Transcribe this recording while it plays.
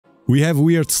we have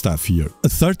weird stuff here.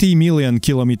 30 million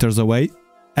kilometers away,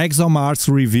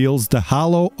 ExoMars reveals the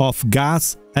halo of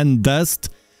gas and dust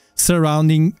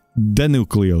surrounding the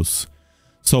nucleus.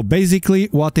 So basically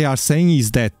what they are saying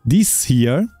is that this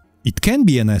here, it can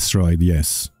be an asteroid,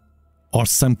 yes. Or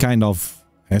some kind of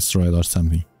asteroid or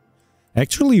something.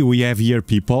 Actually, we have here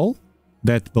people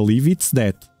that believe it's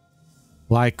that.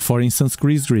 Like, for instance,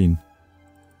 Chris Green.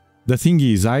 The thing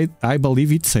is, I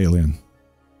believe it's alien.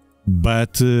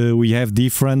 But we have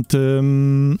different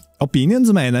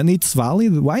opinions, man, and it's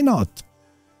valid. Why not?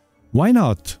 Why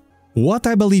not? What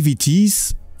I believe it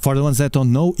is, for the ones that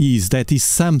don't know, is that it's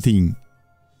something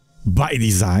by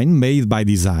design, made by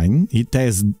design. It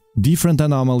has different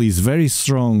anomalies, very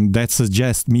strong, that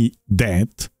suggest me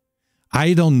that.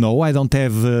 I don't know, I don't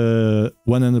have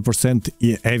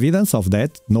 100% evidence of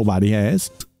that, nobody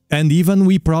has. And even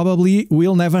we probably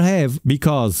will never have,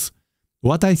 because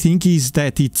what I think is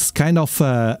that it's kind of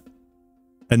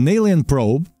an alien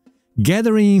probe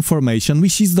gathering information,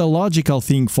 which is the logical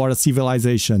thing for a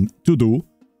civilization to do.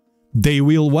 They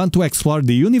will want to explore.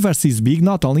 The universe is big,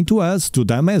 not only to us, to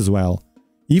them as well.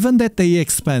 Even that they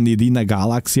expanded in a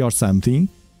galaxy or something,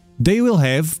 they will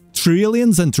have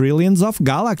trillions and trillions of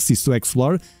galaxies to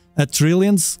explore at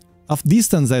trillions of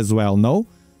distance as well, no?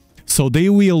 So they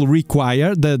will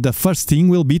require, the first thing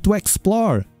will be to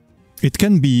explore. It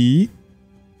can be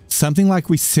something like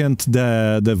we sent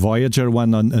the Voyager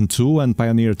 1 and 2 and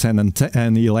Pioneer 10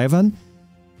 and 11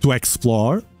 to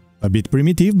explore. A bit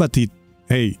primitive, but it,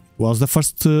 hey, was the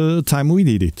first time we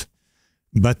did it.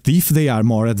 But if they are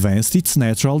more advanced, it's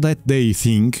natural that they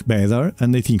think better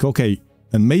and they think, okay,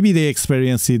 and maybe they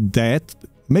experienced that,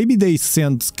 maybe they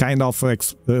sent kind of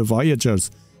Voyagers,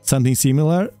 something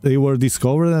similar, they were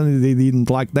discovered and they didn't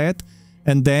like that,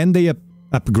 and then they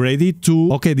upgraded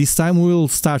to, okay, this time we will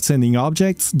start sending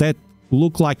objects that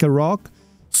look like a rock,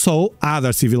 so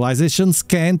other civilizations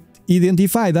can't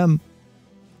identify them.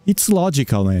 It's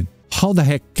logical, man. How the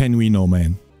heck can we know,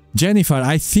 man? Jennifer,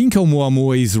 I think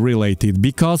Oumuamua is related,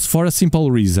 because for a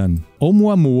simple reason.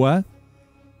 Oumuamua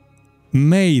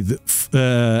made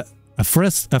a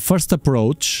first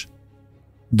approach,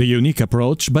 the unique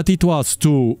approach, but it was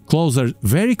to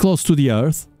very close to the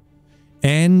Earth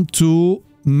and to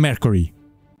Mercury.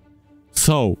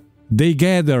 So they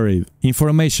gathered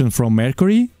information from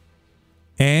Mercury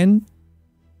and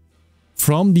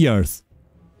from the Earth.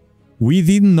 We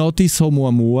didn't notice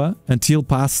Oumuamua until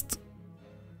past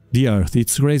the Earth.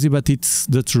 It's crazy, but it's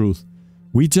the truth.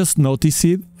 We just noticed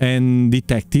it and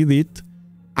detected it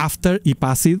after it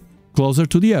passed closer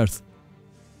to the Earth.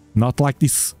 Not like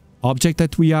this object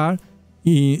that we are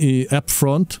up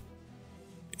front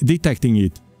detecting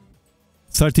it.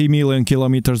 30 million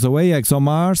kilometers away,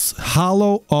 ExoMars,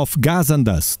 halo of gas and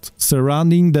dust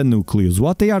surrounding the nucleus.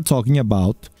 What they are talking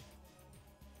about,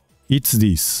 it's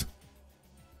this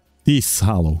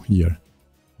halo here.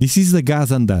 This is the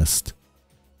gas and dust.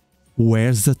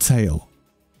 Where's the tail?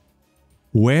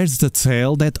 Where's the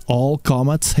tail that all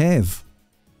comets have?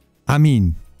 I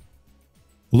mean,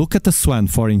 look at the Swan,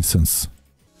 for instance.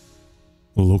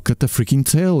 Look at the freaking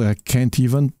tail. I can't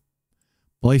even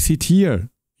place it here.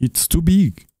 It's too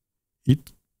big.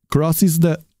 It crosses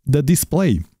the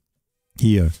display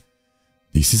here.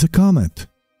 This is a comet.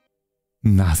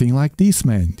 Nothing like this,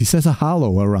 man. This has a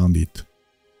halo around it.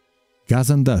 Gas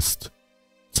and dust.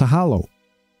 It's a halo.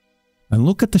 And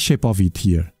look at the shape of it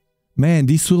here. Man,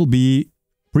 this will be...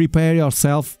 Prepare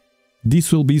yourself.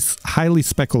 This will be highly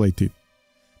speculative.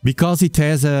 Because it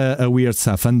has a weird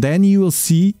stuff. And then you will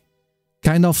see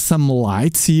kind of some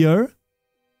lights here.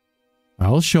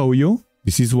 I'll show you.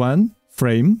 This is one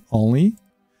frame only.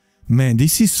 Man,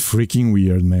 this is freaking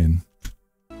weird, man.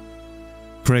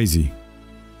 Crazy.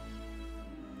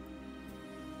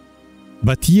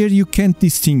 But here you can't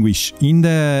distinguish. In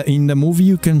the movie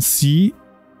you can see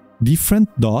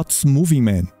different dots moving,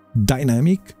 man.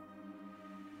 Dynamic.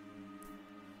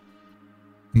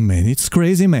 Man, it's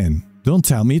crazy, man. Don't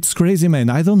tell me it's crazy,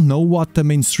 man. I don't know what the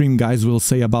mainstream guys will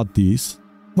say about this.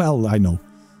 Well, I know.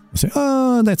 They say,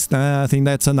 oh, that's nothing,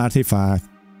 that's an artifact.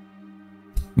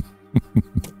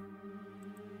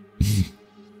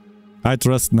 I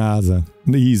trust NASA.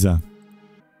 ESA.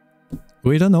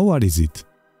 We don't know what is it.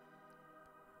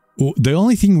 The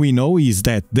only thing we know is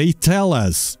that they tell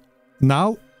us.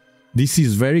 Now, this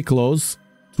is very close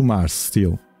to Mars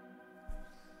still.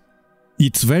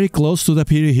 It's very close to the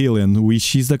perihelion,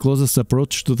 which is the closest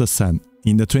approach to the Sun,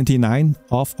 in the 29th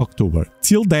of October.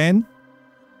 Till then,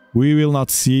 we will not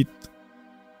see it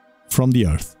from the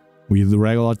Earth with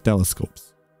regular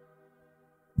telescopes.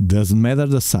 Doesn't matter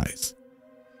the size.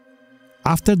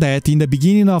 After that, in the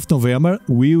beginning of November,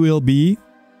 we will be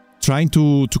trying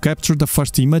to capture the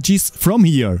first images from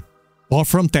here or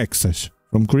from Texas,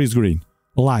 from Chris Green,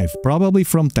 live, probably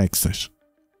from Texas.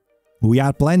 We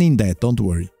are planning that, don't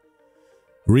worry.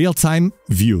 Real-time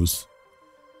views.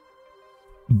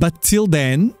 But till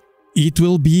then, it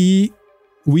will be,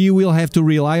 we will have to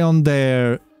rely on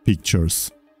their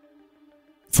pictures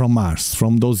from Mars,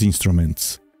 from those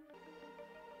instruments.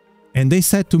 And they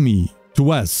said to me,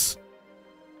 to us,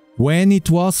 when it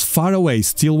was far away,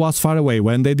 still was far away,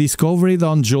 when they discovered it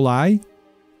on July,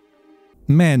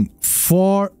 man,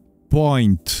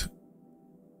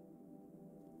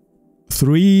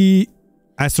 4.3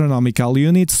 astronomical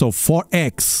units, so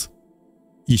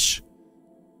 4x-ish,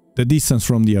 the distance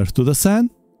from the Earth to the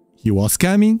Sun. He was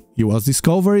coming, he was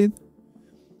discovered,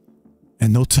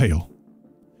 and no tail.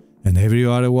 And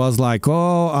everyone was like,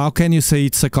 oh, how can you say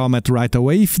it's a comet right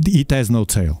away if it has no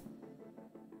tail?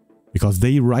 Because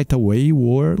they right away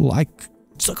were like,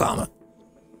 it's a comet.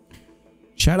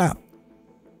 Shut up.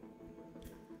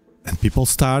 And people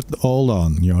start, hold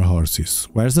on, your horses.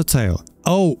 Where's the tail?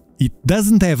 Oh, it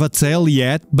doesn't have a tail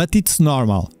yet, but it's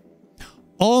normal.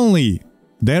 Only,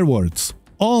 their words,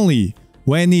 only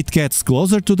when it gets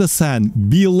closer to the Sun,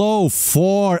 below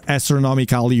 4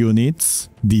 astronomical units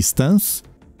distance,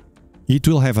 it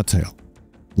will have a tail,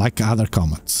 like other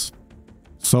comets.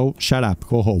 So, shut up,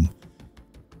 go home.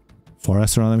 4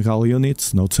 astronomical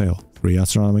units, no tail. 3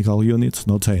 astronomical units,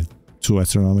 no tail. 2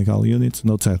 astronomical units,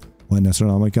 no tail. 1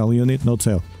 astronomical unit, no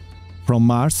tail. From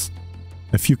Mars,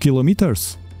 a few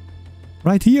kilometers.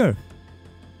 Right here.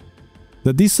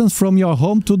 The distance from your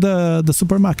home to the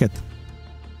supermarket.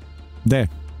 There.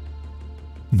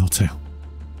 No tail.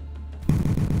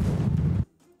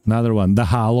 Another one. The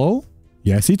halo.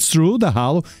 Yes, it's true, the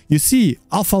halo. You see,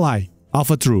 alpha lie,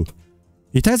 alpha true.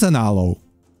 It has an halo.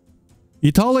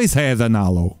 It always has an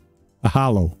halo. A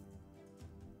halo.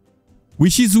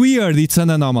 Which is weird, it's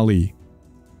an anomaly.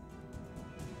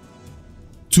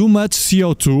 Too much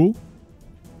CO2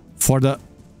 for the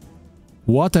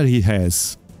water he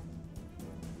has.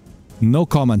 No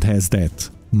comet has that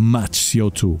much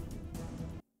CO2.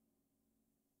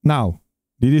 Now,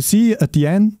 did you see at the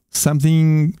end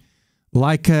something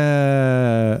like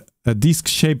a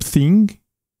disc-shaped thing?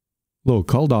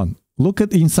 Look, hold on. Look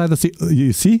at inside the...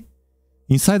 You see?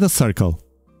 Inside the circle.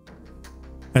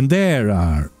 And there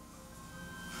are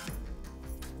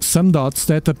some dots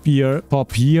that appear,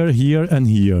 pop here, here, and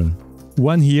here.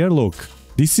 One here, look.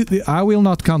 This is I will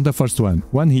not count the first one.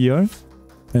 One here,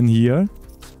 and here.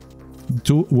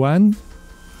 Two, one,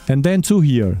 and then 2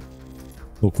 here.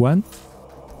 Look, 1.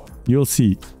 You'll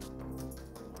see.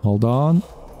 Hold on.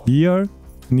 Here,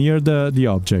 near the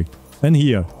object. And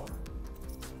here.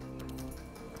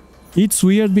 It's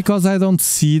weird because I don't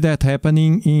see that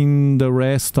happening in the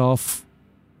rest of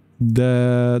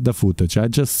the footage. I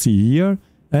just see here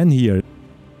and here.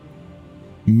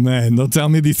 Man, don't tell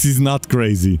me this is not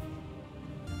crazy.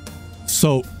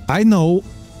 So, I know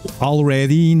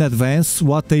already in advance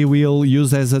what they will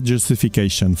use as a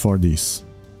justification for this.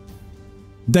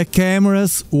 The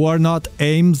cameras were not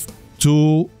aimed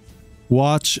to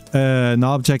watch an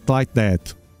object like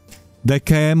that. The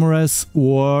cameras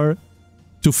were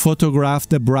to photograph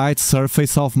the bright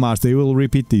surface of Mars. They will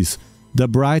repeat this. The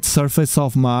bright surface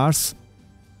of Mars,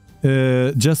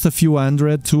 just a few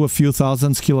hundred to a few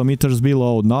thousand kilometers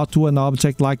below, not to an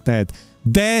object like that.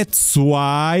 That's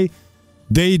why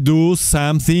they do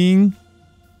something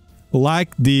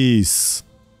like this.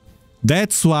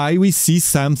 That's why we see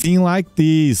something like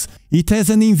this. It has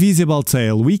an invisible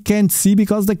tail. We can't see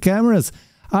because the cameras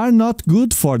are not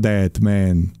good for that,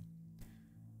 man.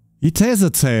 It has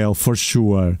a tail for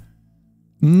sure.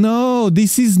 No,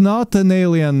 this is not an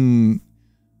alien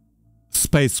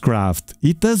spacecraft.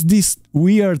 It does this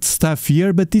weird stuff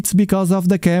here, but it's because of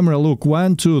the camera. Look,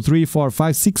 1, 2, 3, 4,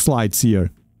 5, 6 lights here.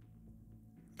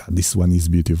 This one is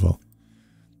beautiful.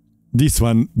 This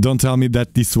one, don't tell me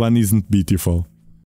that this one isn't beautiful.